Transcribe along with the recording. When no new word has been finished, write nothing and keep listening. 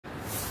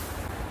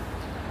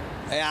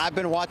Yeah, I've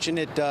been watching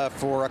it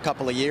for a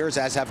couple of years,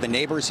 as have the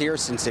neighbors here,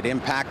 since it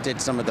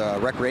impacted some of the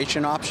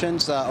recreation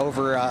options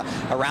over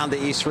around the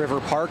East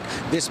River Park.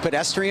 This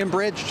pedestrian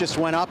bridge just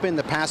went up in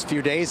the past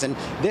few days, and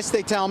this,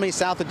 they tell me,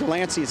 south of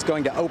Delancey is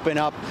going to open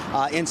up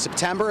in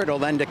September. It'll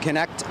then to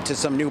connect to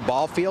some new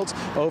ball fields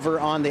over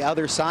on the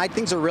other side.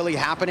 Things are really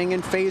happening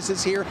in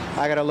phases here.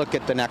 I got to look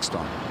at the next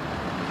one.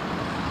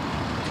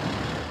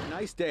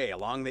 Nice day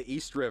along the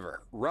East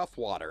River. Rough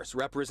waters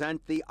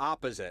represent the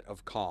opposite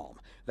of calm.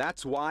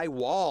 That's why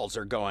walls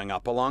are going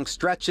up along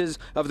stretches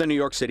of the New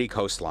York City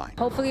coastline.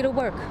 Hopefully it'll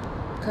work,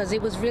 because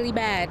it was really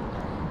bad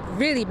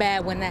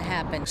when that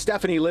happened.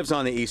 Stephanie lives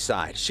on the east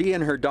side. She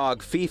and her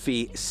dog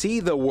Fifi see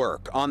the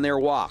work on their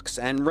walks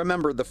and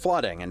remember the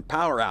flooding and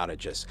power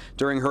outages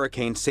during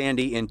Hurricane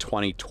Sandy in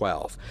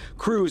 2012.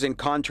 Crews and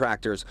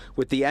contractors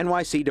with the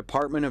NYC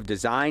Department of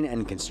Design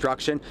and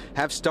Construction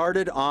have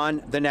started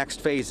on the next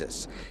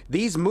phases.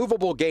 These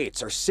movable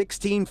gates are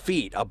 16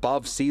 feet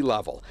above sea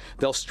level.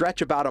 They'll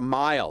stretch about a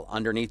mile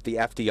underneath the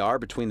FDR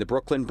between the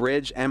Brooklyn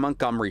Bridge and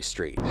Montgomery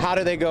Street. How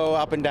do they go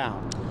up and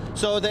down?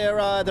 So they're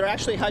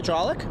actually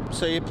hydraulic,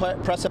 so you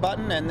press a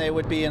button and they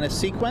would be in a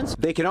sequence.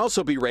 They can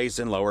also be raised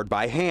and lowered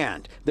by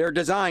hand. They're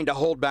designed to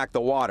hold back the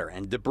water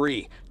and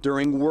debris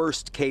during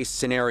worst-case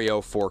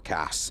scenario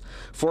forecasts.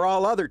 For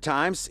all other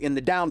times, in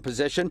the down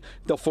position,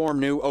 they'll form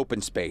new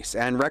open space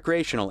and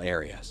recreational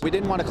areas. We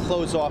didn't want to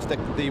close off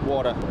the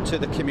water to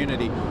the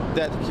community.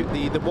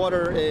 The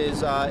water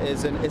is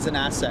an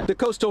asset. The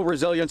coastal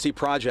resiliency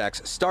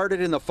projects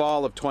started in the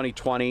fall of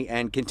 2020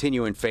 and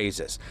continue in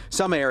phases.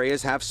 Some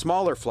areas have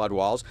smaller flood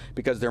walls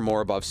because they're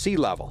more above sea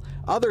level.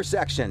 Other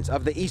sections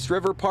of the East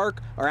River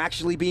Park are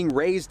actually being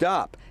raised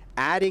up,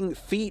 adding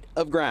feet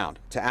of ground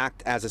to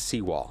act as a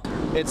seawall.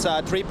 It's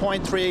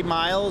 3.3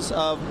 miles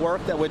of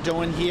work that we're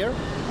doing here.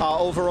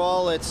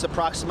 Overall, it's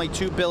approximately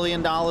 $2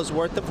 billion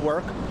worth of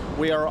work.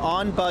 We are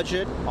on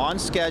budget, on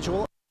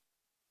schedule.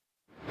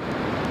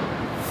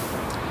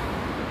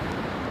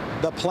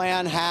 The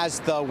plan has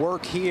the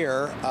work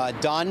here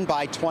done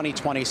by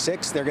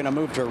 2026. They're going to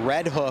move to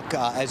Red Hook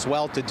as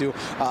well to do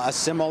a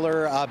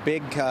similar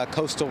big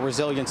coastal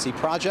resiliency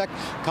project.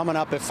 Coming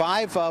up at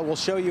 5, we'll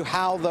show you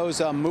how those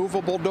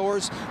movable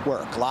doors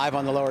work. Live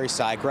on the Lower East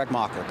Side, Greg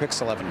Mocker,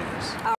 Pix 11 News.